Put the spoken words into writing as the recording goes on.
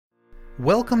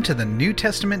Welcome to the New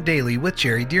Testament Daily with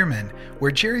Jerry Dearman,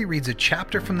 where Jerry reads a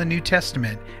chapter from the New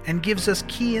Testament and gives us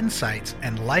key insights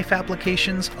and life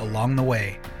applications along the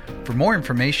way. For more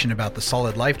information about the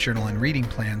Solid Life Journal and reading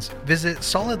plans, visit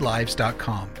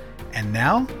solidlives.com. And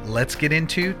now, let's get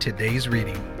into today's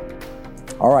reading.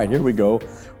 All right, here we go.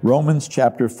 Romans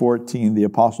chapter 14, the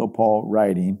Apostle Paul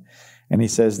writing, and he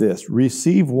says this,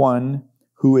 "Receive one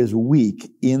who is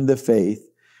weak in the faith,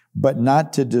 but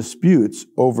not to disputes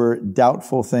over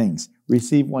doubtful things."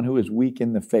 Receive one who is weak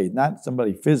in the faith, not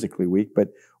somebody physically weak,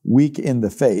 but weak in the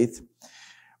faith,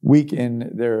 weak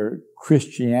in their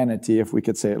Christianity, if we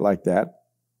could say it like that,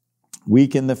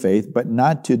 weak in the faith, but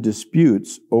not to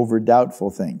disputes over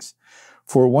doubtful things.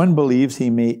 For one believes he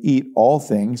may eat all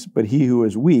things, but he who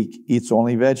is weak eats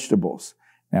only vegetables.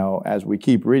 Now, as we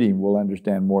keep reading, we'll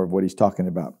understand more of what he's talking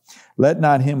about. Let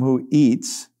not him who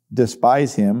eats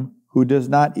despise him who does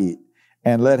not eat,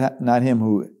 and let not him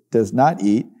who does not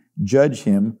eat judge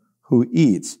him who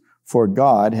eats, for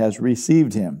God has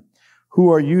received him. Who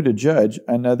are you to judge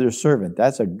another servant?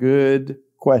 That's a good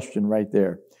question right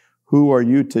there. Who are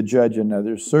you to judge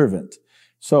another servant?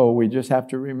 So we just have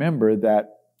to remember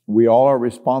that we all are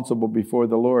responsible before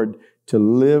the Lord to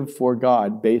live for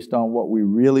God based on what we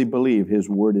really believe His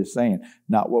Word is saying.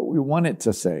 Not what we want it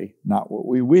to say, not what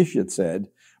we wish it said,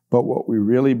 but what we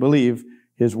really believe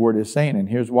His Word is saying. And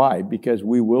here's why. Because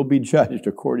we will be judged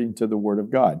according to the Word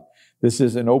of God. This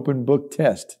is an open book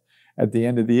test at the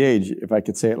end of the age, if I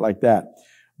could say it like that.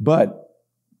 But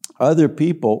other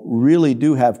people really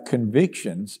do have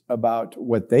convictions about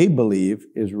what they believe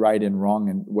is right and wrong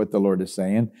and what the Lord is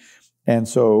saying. And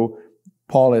so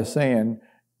Paul is saying,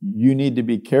 you need to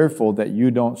be careful that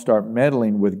you don't start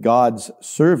meddling with God's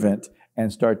servant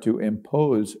and start to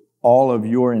impose all of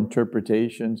your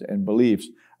interpretations and beliefs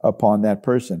upon that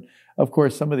person. Of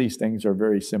course, some of these things are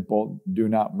very simple. Do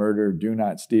not murder, do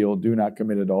not steal, do not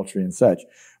commit adultery and such.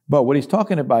 But what he's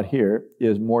talking about here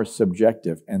is more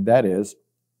subjective, and that is,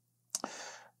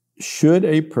 should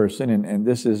a person, and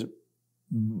this is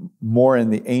more in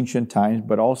the ancient times,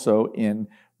 but also in,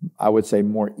 I would say,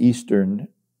 more Eastern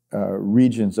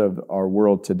regions of our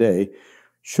world today,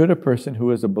 should a person who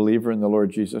is a believer in the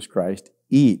Lord Jesus Christ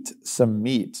eat some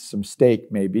meat, some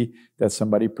steak maybe, that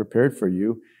somebody prepared for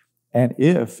you, and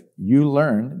if you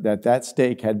learn that that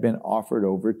steak had been offered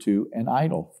over to an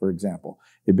idol, for example,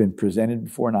 it had been presented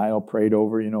before an idol, prayed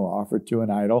over, offered to an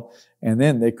idol, and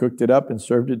then they cooked it up and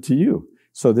served it to you.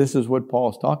 So this is what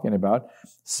Paul's talking about.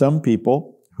 Some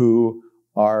people who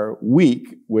are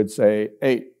weak would say,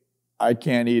 hey, I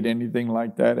can't eat anything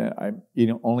like that. I'm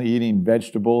only eating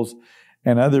vegetables.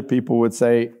 And other people would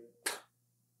say,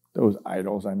 those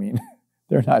idols,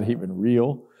 they're not even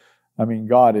real.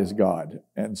 God is God.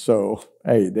 And so,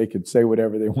 hey, they could say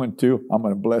whatever they want to. I'm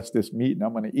going to bless this meat and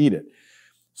I'm going to eat it.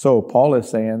 So Paul is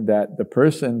saying that the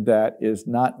person that is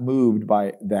not moved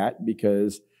by that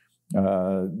because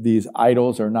these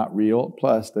idols are not real,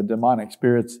 plus the demonic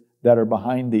spirits that are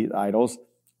behind these idols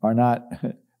are not,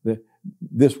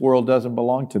 this world doesn't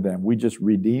belong to them. We just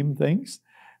redeem things.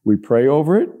 We pray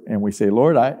over it and we say,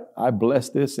 Lord, I bless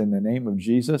this in the name of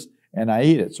Jesus and I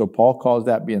eat it. So Paul calls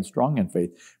that being strong in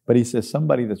faith. But he says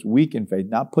somebody that's weak in faith,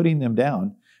 not putting them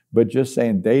down, but just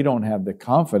saying they don't have the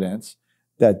confidence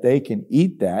that they can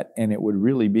eat that and it would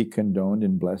really be condoned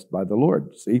and blessed by the Lord.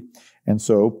 See? And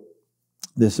so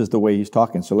this is the way he's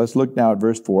talking. So let's look now at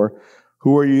verse 4.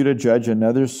 Who are you to judge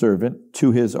another servant?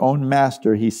 To his own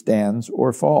master he stands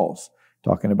or falls.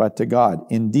 Talking about to God.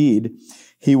 Indeed,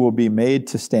 he will be made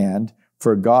to stand,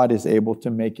 for God is able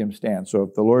to make him stand. So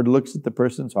if the Lord looks at the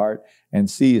person's heart and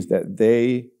sees that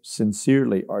they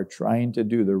sincerely are trying to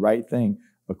do the right thing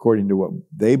according to what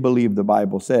they believe the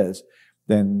Bible says,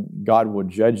 then God will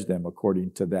judge them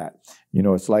according to that.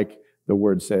 It's like the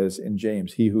word says in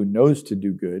James, he who knows to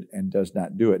do good and does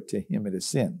not do it, to him it is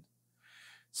sin.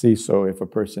 See, so if a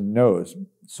person knows.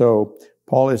 So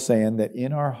Paul is saying that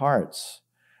in our hearts,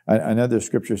 another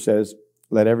scripture says,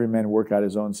 let every man work out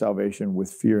his own salvation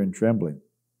with fear and trembling.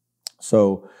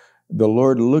 So the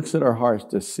Lord looks at our hearts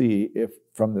to see if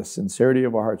from the sincerity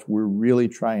of our hearts, we're really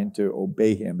trying to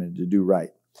obey him and to do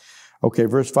right. Okay,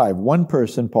 verse 5. One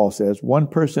person, Paul says, one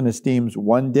person esteems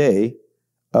one day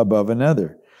above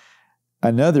another.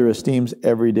 Another esteems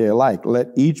every day alike. Let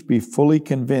each be fully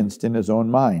convinced in his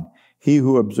own mind. He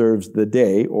who observes the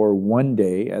day or one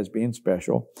day as being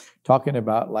special, talking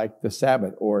about like the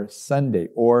Sabbath or Sunday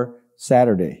or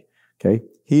Saturday. Okay.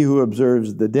 He who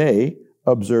observes the day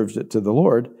observes it to the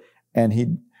Lord,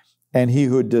 and And he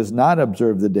who does not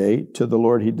observe the day, to the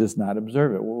Lord he does not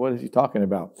observe it. Well, what is he talking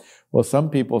about? Well, some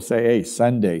people say, hey,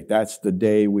 Sunday, that's the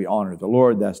day we honor the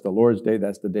Lord. That's the Lord's day.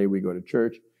 That's the day we go to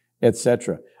church,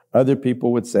 etc. Other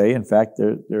people would say, in fact,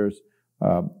 there's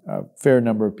a fair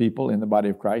number of people in the body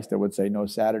of Christ that would say, no,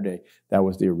 Saturday, that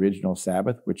was the original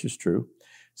Sabbath, which is true.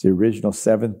 It's the original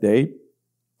seventh day.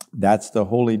 That's the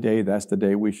holy day. That's the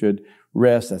day we should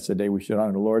rest. That's the day we should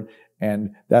honor the Lord.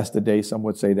 And that's the day some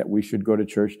would say that we should go to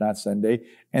church, not Sunday.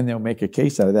 And they'll make a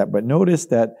case out of that. But notice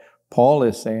that Paul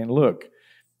is saying, look,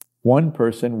 one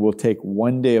person will take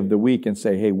one day of the week and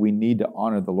say, hey, we need to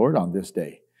honor the Lord on this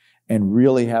day, and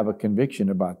really have a conviction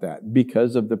about that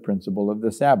because of the principle of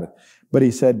the Sabbath. But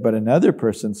he said, but another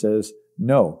person says,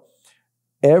 no,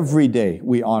 every day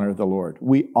we honor the Lord.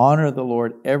 We honor the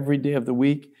Lord every day of the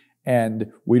week.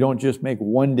 And we don't just make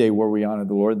one day where we honor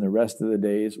the Lord and the rest of the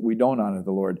days we don't honor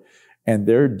the Lord. And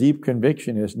their deep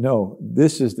conviction is, no,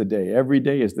 this is the day. Every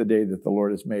day is the day that the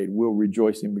Lord has made. We'll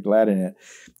rejoice and be glad in it.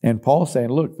 And Paul's saying,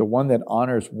 look, the one that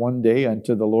honors one day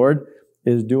unto the Lord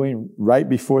is doing right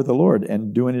before the Lord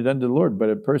and doing it unto the Lord. But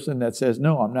a person that says,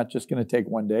 no, I'm not just going to take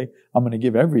one day. I'm going to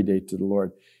give every day to the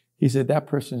Lord. He said that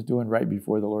person's doing right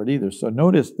before the Lord either. So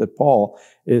notice that Paul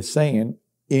is saying,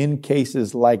 in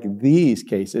cases like these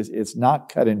cases, it's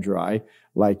not cut and dry,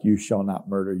 like you shall not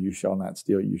murder, you shall not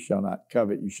steal, you shall not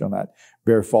covet, you shall not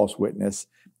bear false witness,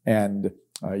 and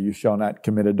you shall not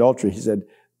commit adultery. He said,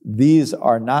 these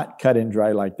are not cut and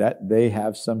dry like that. They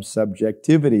have some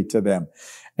subjectivity to them.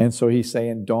 And so he's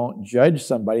saying, don't judge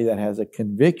somebody that has a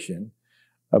conviction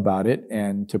about it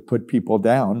and to put people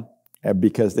down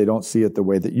because they don't see it the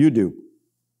way that you do.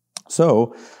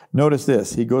 So notice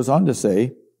this. He goes on to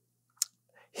say,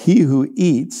 he who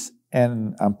eats,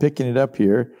 and I'm picking it up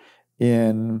here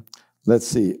in,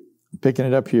 picking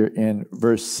it up here in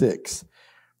verse 6.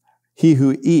 He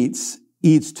who eats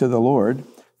to the Lord,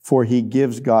 for he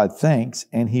gives God thanks,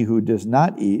 and he who does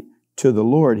not eat, to the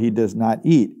Lord he does not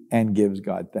eat, and gives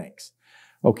God thanks.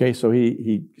 Okay, so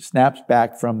he snaps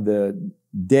back from the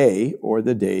day or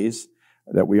the days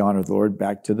that we honor the Lord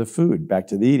back to the food, back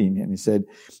to the eating. And he said,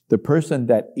 the person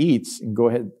that eats and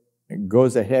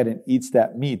goes ahead and eats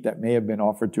that meat that may have been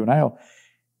offered to an idol,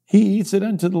 he eats it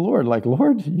unto the Lord. Like,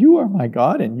 Lord, you are my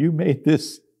God, and you made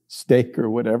this steak or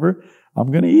whatever.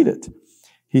 I'm going to eat it.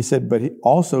 He said, but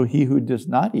also he who does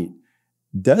not eat,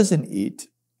 doesn't eat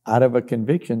out of a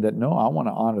conviction that, no, I want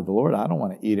to honor the Lord. I don't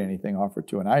want to eat anything offered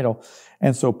to an idol.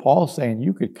 And so Paul's saying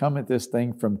you could come at this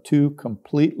thing from two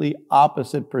completely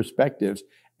opposite perspectives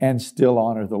and still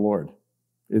honor the Lord.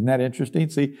 Isn't that interesting?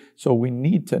 See, so we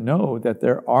need to know that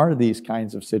there are these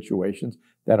kinds of situations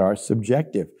that are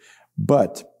subjective.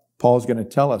 But Paul's going to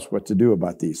tell us what to do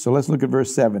about these. So let's look at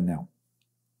verse 7 now.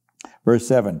 Verse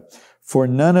 7, for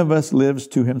none of us lives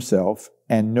to himself,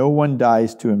 and no one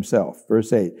dies to himself.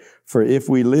 Verse 8, for if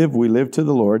we live to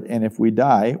the Lord, and if we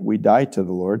die to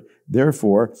the Lord.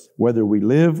 Therefore, whether we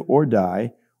live or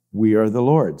die, we are the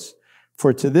Lord's.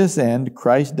 For to this end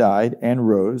Christ died and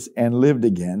rose and lived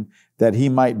again, that he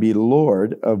might be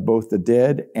Lord of both the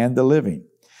dead and the living.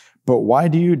 But why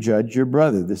do you judge your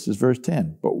brother? This is verse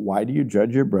 10. But why do you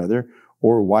judge your brother,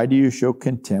 or why do you show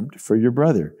contempt for your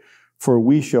brother? For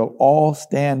we shall all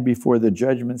stand before the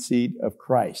judgment seat of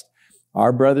Christ.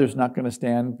 Our brother's not going to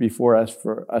stand before us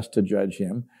for us to judge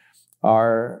him.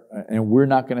 And we're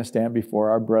not going to stand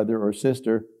before our brother or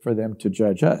sister for them to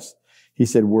judge us. He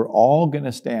said, we're all going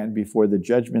to stand before the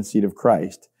judgment seat of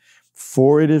Christ.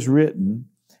 For it is written,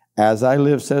 as I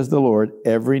live, says the Lord,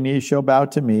 every knee shall bow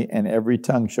to me, and every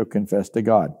tongue shall confess to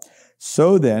God.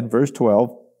 So then, verse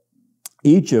 12,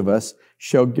 each of us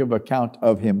shall give account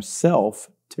of himself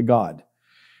to God.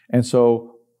 And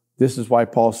so this is why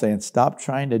Paul's saying, stop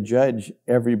trying to judge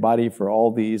everybody for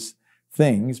all these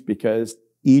things, because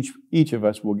each of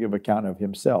us will give account of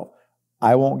himself.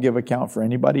 I won't give account for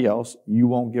anybody else. You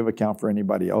won't give account for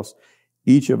anybody else.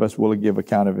 Each of us will give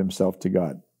account of himself to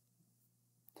God.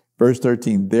 Verse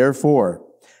 13, therefore,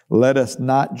 let us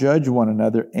not judge one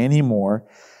another anymore,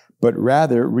 but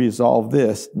rather resolve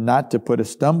this, not to put a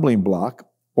stumbling block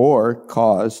or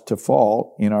cause to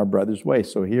fall in our brother's way.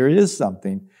 So here is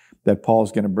something that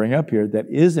Paul's going to bring up here that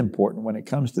is important when it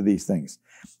comes to these things.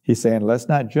 He's saying, let's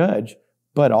not judge,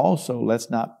 but also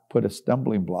let's not put a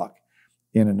stumbling block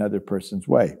in another person's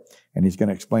way. And he's going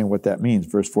to explain what that means.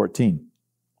 Verse 14,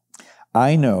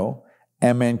 I know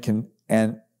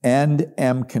and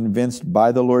am convinced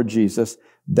by the Lord Jesus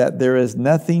that there is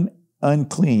nothing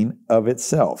unclean of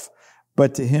itself,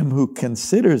 but to him who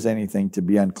considers anything to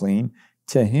be unclean,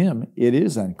 to him it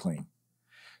is unclean.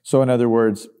 So in other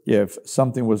words, if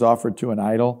something was offered to an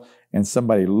idol and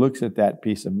somebody looks at that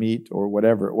piece of meat or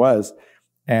whatever it was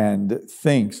and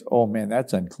thinks, oh man,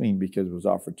 that's unclean because it was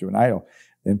offered to an idol,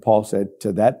 then Paul said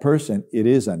to that person, it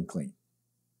is unclean.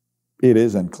 It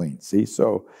is unclean. See,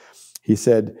 so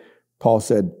Paul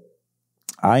said,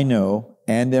 I know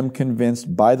and am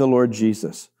convinced by the Lord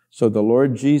Jesus. So the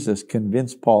Lord Jesus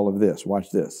convinced Paul of this.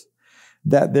 Watch this.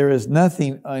 That there is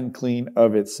nothing unclean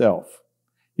of itself.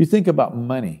 You think about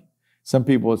money. Some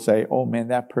people would say, oh man,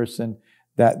 that person,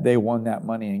 that they won that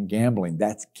money in gambling.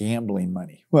 That's gambling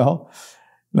money. Well,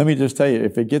 let me just tell you,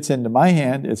 if it gets into my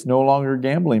hand, it's no longer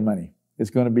gambling money.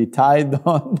 It's going to be tithed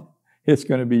on. It's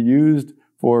going to be used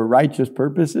for righteous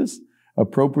purposes,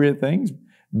 appropriate things.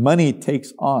 Money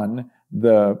takes on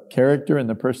the character and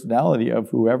the personality of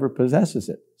whoever possesses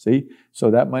it. See? So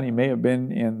that money may have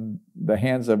been in the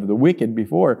hands of the wicked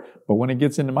before, but when it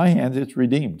gets into my hands, it's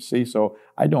redeemed. See? So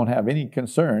I don't have any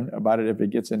concern about it if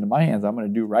it gets into my hands. I'm going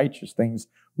to do righteous things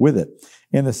with it.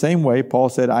 In the same way, Paul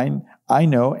said, I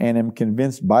know and am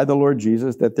convinced by the Lord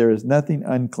Jesus that there is nothing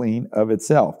unclean of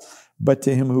itself. But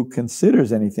to him who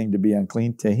considers anything to be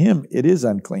unclean, to him it is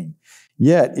unclean.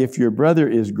 Yet if your brother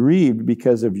is grieved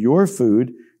because of your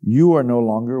food, you are no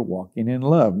longer walking in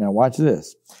love. Now watch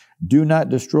this. Do not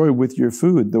destroy with your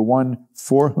food the one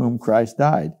for whom Christ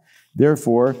died.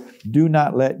 Therefore, do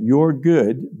not let your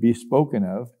good be spoken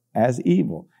of as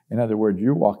evil. In other words,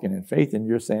 you're walking in faith and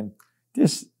you're saying,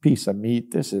 this piece of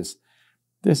meat, this is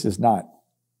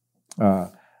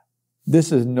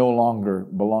no longer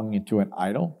belonging to an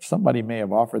idol. Somebody may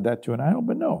have offered that to an idol,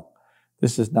 but no,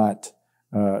 this is not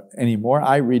anymore.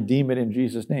 I redeem it in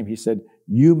Jesus' name. He said,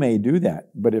 you may do that.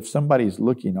 But if somebody's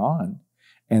looking on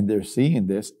and they're seeing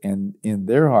this and in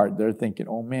their heart, they're thinking,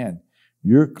 oh man,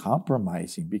 you're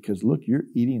compromising because look, you're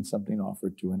eating something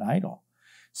offered to an idol.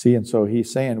 See, and so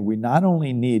he's saying we not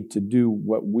only need to do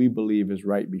what we believe is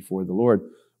right before the Lord,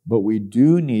 but we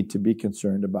do need to be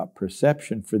concerned about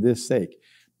perception for this sake,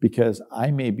 because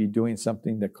I may be doing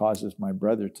something that causes my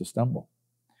brother to stumble.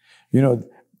 You know,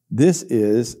 this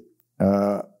is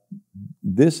a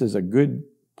good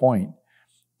point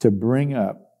to bring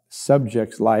up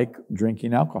subjects like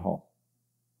drinking alcohol.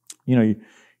 You know,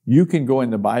 you can go in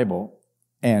the Bible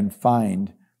and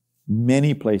find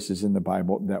many places in the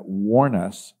Bible that warn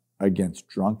us against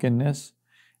drunkenness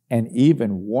and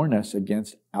even warn us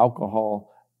against alcoholic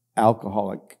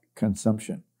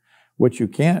consumption. What you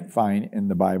can't find in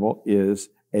the Bible is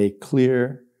a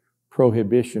clear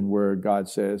prohibition where God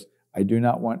says, I do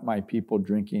not want my people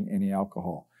drinking any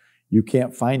alcohol. You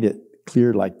can't find it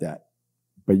clear like that.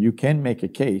 But you can make a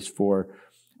case for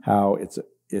how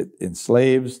it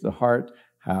enslaves the heart,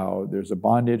 how there's a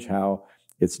bondage, how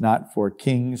it's not for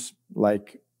kings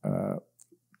like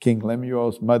King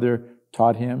Lemuel's mother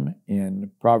taught him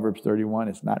in Proverbs 31.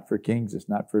 It's not for kings, it's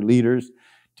not for leaders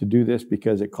to do this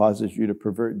because it causes you to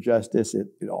pervert justice.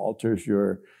 It alters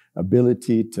your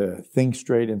ability to think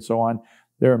straight and so on.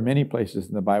 There are many places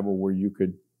in the Bible where you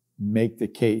could make the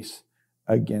case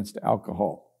against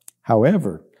alcohol.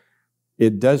 However,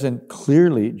 it doesn't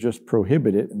clearly just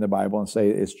prohibit it in the Bible and say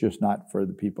it's just not for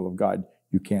the people of God.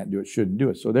 You can't do it, shouldn't do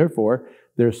it. So therefore,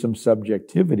 there's some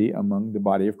subjectivity among the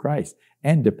body of Christ.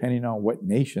 And depending on what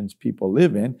nations people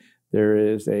live in, there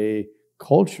is a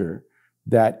culture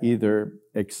that either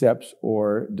accepts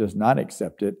or does not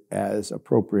accept it as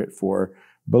appropriate for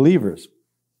believers.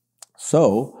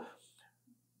 So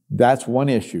that's one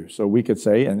issue. So we could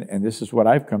say, and this is what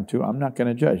I've come to, I'm not going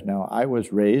to judge. Now, I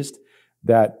was raised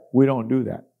that we don't do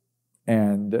that.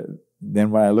 And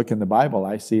then when I look in the Bible,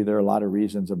 I see there are a lot of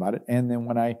reasons about it. And then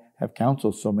when I have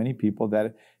counseled so many people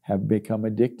that have become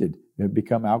addicted, have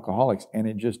become alcoholics, and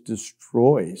it just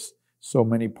destroys so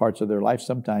many parts of their life,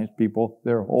 sometimes people,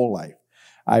 their whole life.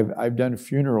 I've done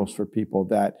funerals for people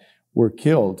that were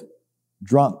killed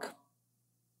drunk.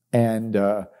 And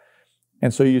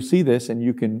so you see this and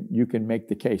you can make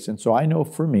the case. And so I know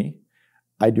for me,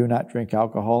 I do not drink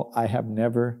alcohol. I have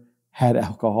never had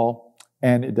alcohol,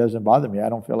 and it doesn't bother me. I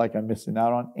don't feel like I'm missing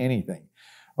out on anything.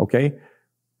 Okay?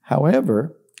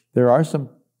 However, there are some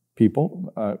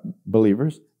people,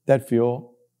 believers, that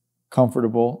feel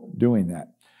comfortable doing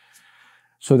that.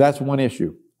 So that's one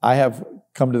issue. I have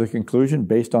come to the conclusion,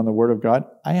 based on the Word of God,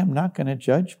 I am not going to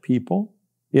judge people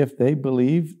if they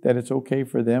believe that it's okay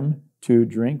for them to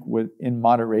drink in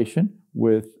moderation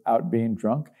without being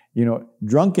drunk. You know,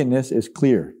 drunkenness is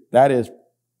clear. That is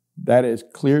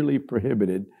clearly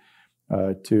prohibited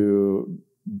to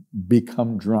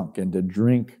become drunk and to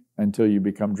drink until you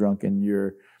become drunk and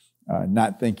you're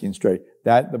not thinking straight.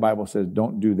 That the Bible says,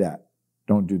 don't do that.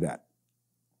 Don't do that.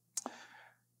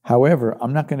 However,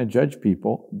 I'm not going to judge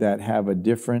people that have a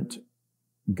different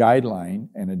guideline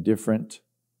and a different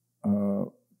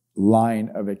line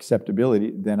of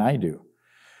acceptability than I do.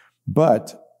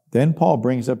 But then Paul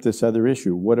brings up this other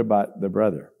issue. What about the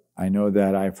brother? I know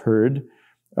that I've heard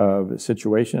of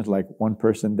situations like one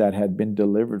person that had been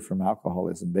delivered from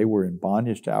alcoholism. They were in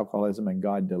bondage to alcoholism and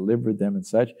God delivered them and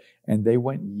such, and they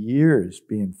went years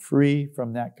being free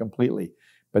from that completely.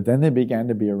 But then they began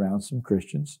to be around some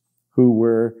Christians who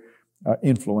were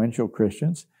influential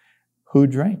Christians who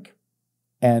drank.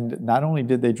 And not only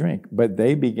did they drink, but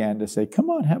they began to say, come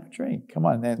on, have a drink. Come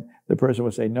on. Then the person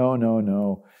would say,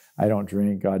 no, I don't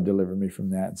drink. God delivered me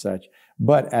from that and such.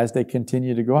 But as they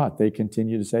continue to go out, they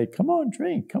continue to say, come on,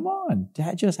 drink. Come on,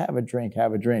 Dad, just have a drink,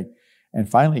 have a drink. And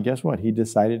finally, guess what? He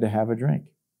decided to have a drink.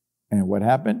 And what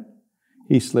happened?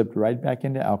 He slipped right back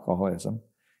into alcoholism.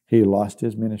 He lost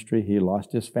his ministry. He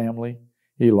lost his family.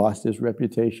 He lost his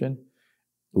reputation,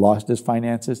 lost his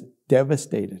finances,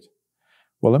 devastated.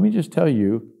 Well, let me just tell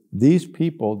you, these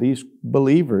people, these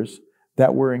believers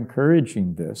that were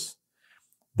encouraging this,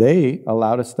 they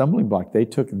allowed a stumbling block. They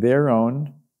took their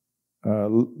own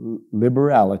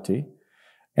liberality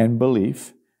and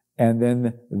belief, and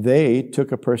then they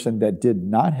took a person that did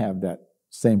not have that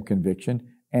same conviction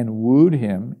and wooed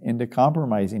him into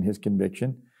compromising his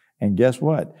conviction. And guess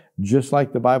what? Just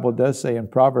like the Bible does say in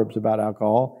Proverbs about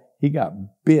alcohol, he got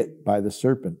bit by the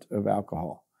serpent of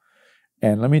alcohol.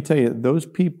 And let me tell you, those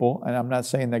people, and I'm not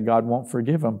saying that God won't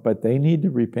forgive them, but they need to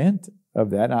repent of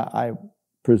that. I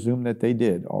presume that they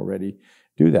did already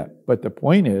do that. But the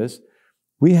point is,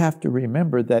 we have to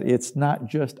remember that it's not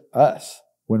just us.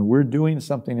 When we're doing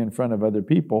something in front of other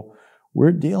people,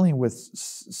 we're dealing with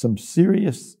some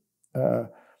serious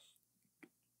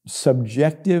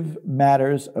subjective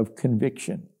matters of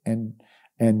conviction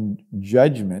and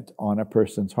judgment on a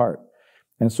person's heart.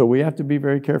 And so we have to be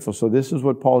very careful. So this is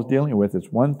what Paul's dealing with.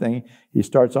 It's one thing. He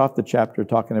starts off the chapter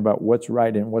talking about what's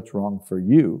right and what's wrong for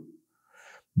you.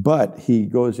 But he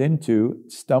goes into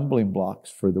stumbling blocks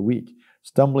for the weak,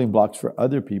 stumbling blocks for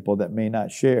other people that may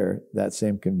not share that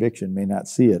same conviction, may not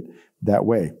see it that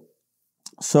way.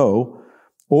 So,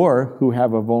 or who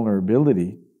have a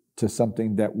vulnerability to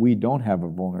something that we don't have a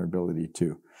vulnerability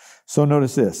to. So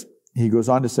notice this. He goes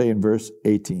on to say in verse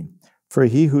 18, for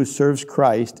he who serves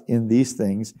Christ in these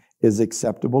things is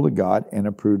acceptable to God and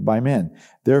approved by men.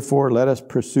 Therefore, let us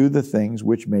pursue the things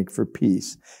which make for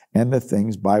peace and the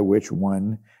things by which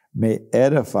one may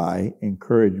edify,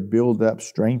 encourage, build up,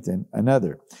 strengthen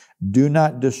another. Do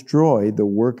not destroy the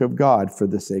work of God for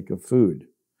the sake of food.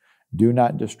 Do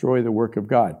not destroy the work of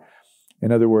God.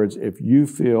 In other words, if you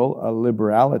feel a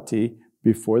liberality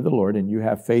before the Lord and you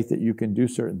have faith that you can do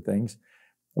certain things,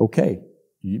 okay,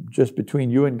 just between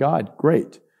you and God,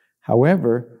 great.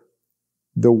 However,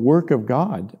 the work of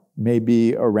God may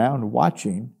be around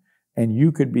watching, and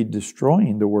you could be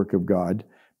destroying the work of God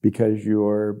because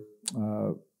you're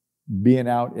being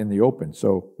out in the open.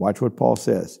 So watch what Paul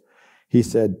says. He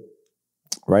said,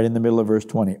 right in the middle of verse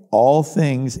 20, all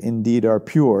things indeed are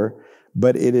pure,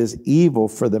 but it is evil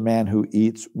for the man who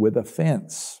eats with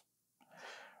offense.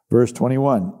 Verse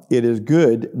 21, it is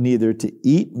good neither to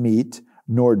eat meat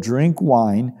nor drink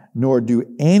wine, nor do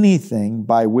anything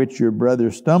by which your brother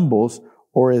stumbles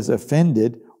or is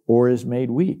offended or is made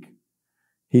weak.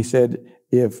 He said,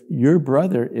 if your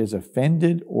brother is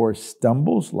offended or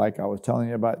stumbles, like I was telling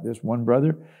you about this one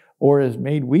brother, or is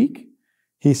made weak,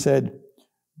 he said,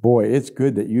 boy, it's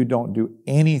good that you don't do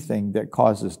anything that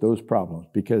causes those problems,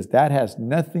 because that has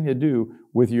nothing to do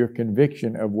with your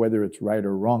conviction of whether it's right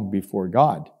or wrong before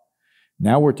God.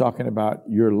 Now we're talking about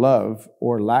your love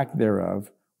or lack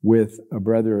thereof with a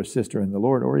brother or sister in the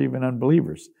Lord, or even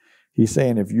unbelievers. He's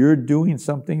saying if you're doing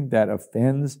something that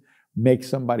offends, makes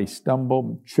somebody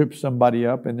stumble, trips somebody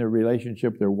up in their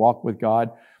relationship, their walk with God,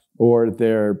 or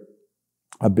their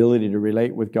ability to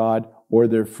relate with God, or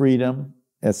their freedom,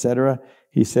 etc.,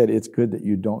 he said it's good that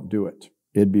you don't do it.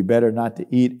 It'd be better not to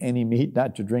eat any meat,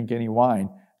 not to drink any wine,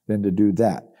 than to do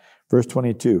that. Verse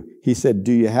 22, he said,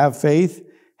 do you have faith?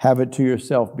 Have it to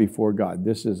yourself before God.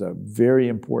 This is a very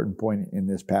important point in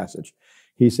this passage.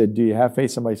 He said, do you have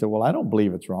faith? Somebody said, well, I don't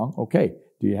believe it's wrong. Okay,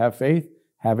 do you have faith?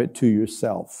 Have it to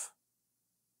yourself.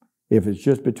 If it's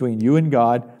just between you and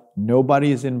God,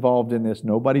 nobody is involved in this.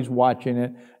 Nobody's watching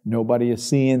it. Nobody is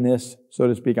seeing this, so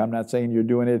to speak. I'm not saying you're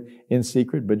doing it in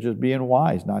secret, but just being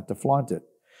wise, not to flaunt it.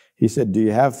 He said, do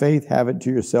you have faith? Have it to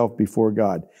yourself before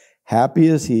God. Happy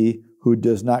is he who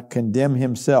does not condemn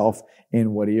himself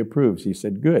in what he approves. He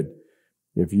said, good.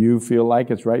 If you feel like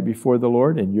it's right before the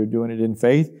Lord and you're doing it in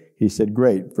faith, he said,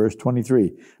 great. Verse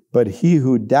 23, but he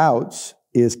who doubts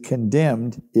is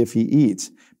condemned if he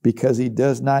eats, because he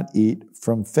does not eat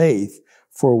from faith.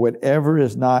 For whatever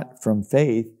is not from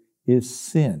faith is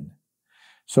sin.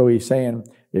 So he's saying,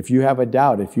 if you have a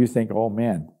doubt, if you think, oh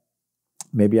man,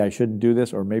 maybe I shouldn't do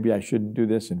this, or maybe I shouldn't do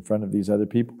this in front of these other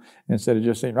people, instead of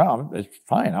just saying, oh, it's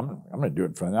fine, I'm going to do it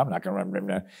in front of them, I'm not going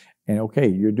to, and okay,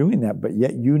 you're doing that, but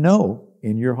yet you know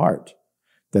in your heart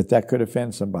that could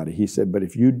offend somebody. He said, but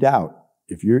if you doubt,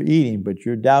 if you're eating, but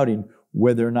you're doubting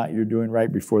whether or not you're doing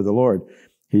right before the Lord,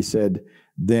 he said,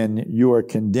 then you are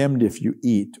condemned if you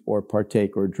eat or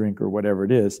partake or drink or whatever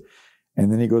it is.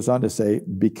 And then he goes on to say,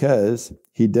 because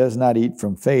he does not eat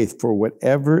from faith, for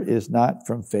whatever is not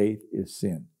from faith is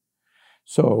sin.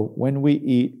 So when we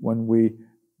eat, when we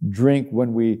drink,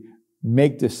 when we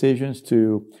make decisions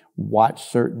to watch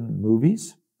certain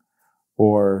movies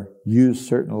or use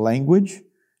certain language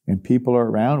and people are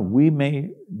around, we may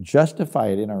justify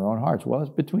it in our own hearts. Well,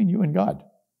 it's between you and God.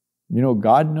 You know,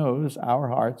 God knows our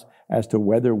hearts as to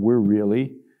whether we're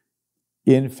really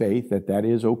in faith that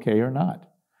is okay or not.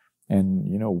 And,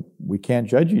 you know, we can't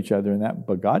judge each other in that,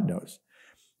 but God knows.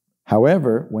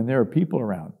 However, when there are people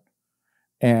around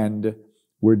and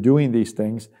we're doing these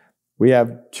things, we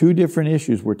have two different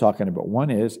issues we're talking about. One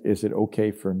is it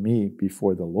okay for me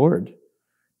before the Lord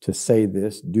to say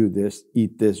this, do this,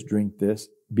 eat this, drink this,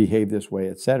 behave this way,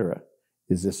 etc.?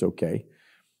 Is this okay?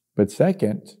 But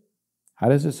second, how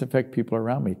does this affect people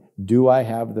around me? Do I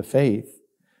have the faith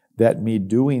that me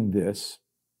doing this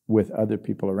with other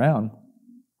people around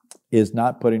is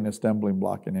not putting a stumbling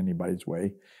block in anybody's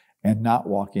way and not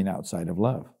walking outside of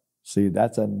love? See,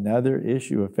 that's another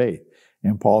issue of faith.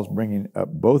 And Paul's bringing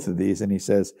up both of these, and he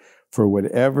says, for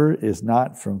whatever is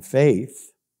not from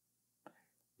faith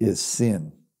is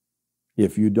sin.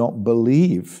 If you don't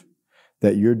believe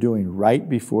that you're doing right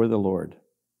before the Lord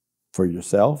for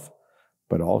yourself,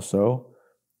 but also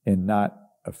in not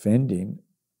offending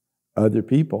other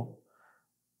people,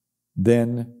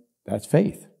 then that's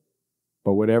faith.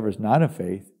 But whatever is not of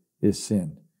faith is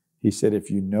sin. He said,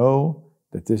 if you know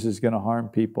that this is going to harm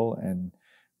people and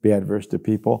be adverse to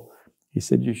people, he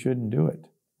said you shouldn't do it.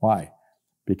 Why?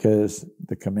 Because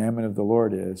the commandment of the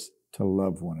Lord is to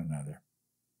love one another.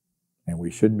 And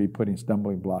we shouldn't be putting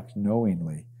stumbling blocks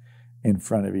knowingly in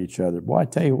front of each other. Boy, I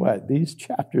tell you what, these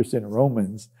chapters in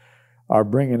Romans are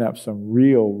bringing up some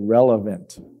real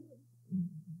relevant,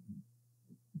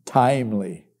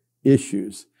 timely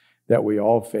issues that we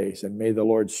all face. And may the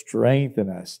Lord strengthen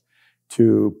us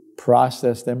to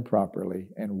process them properly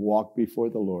and walk before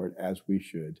the Lord as we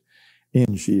should.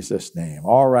 In Jesus' name.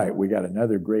 All right, we got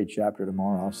another great chapter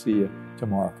tomorrow. I'll see you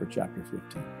tomorrow for chapter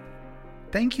 15.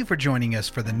 Thank you for joining us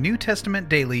for the New Testament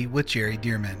Daily with Jerry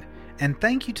Dirmann. And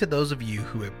thank you to those of you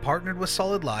who have partnered with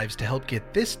Solid Lives to help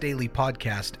get this daily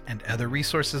podcast and other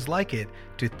resources like it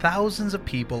to thousands of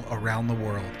people around the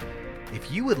world.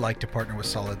 If you would like to partner with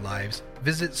Solid Lives,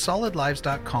 visit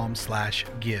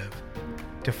solidlives.com/give.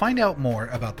 To find out more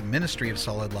about the ministry of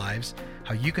Solid Lives,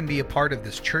 how you can be a part of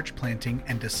this church planting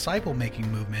and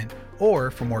disciple-making movement, or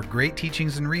for more great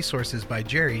teachings and resources by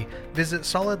Jerry, visit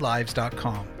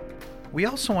solidlives.com. We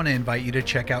also want to invite you to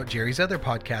check out Jerry's other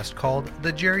podcast called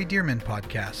The Jerry Dirmann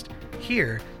Podcast.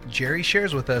 Here, Jerry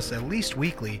shares with us at least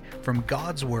weekly from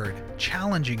God's Word,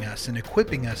 challenging us and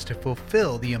equipping us to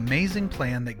fulfill the amazing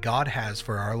plan that God has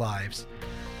for our lives.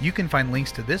 You can find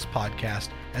links to this podcast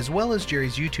as well as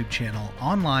Jerry's YouTube channel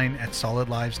online at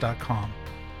solidlives.com.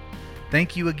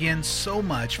 Thank you again so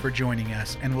much for joining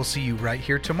us, and we'll see you right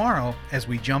here tomorrow as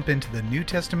we jump into the New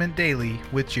Testament Daily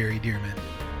with Jerry Dirmann.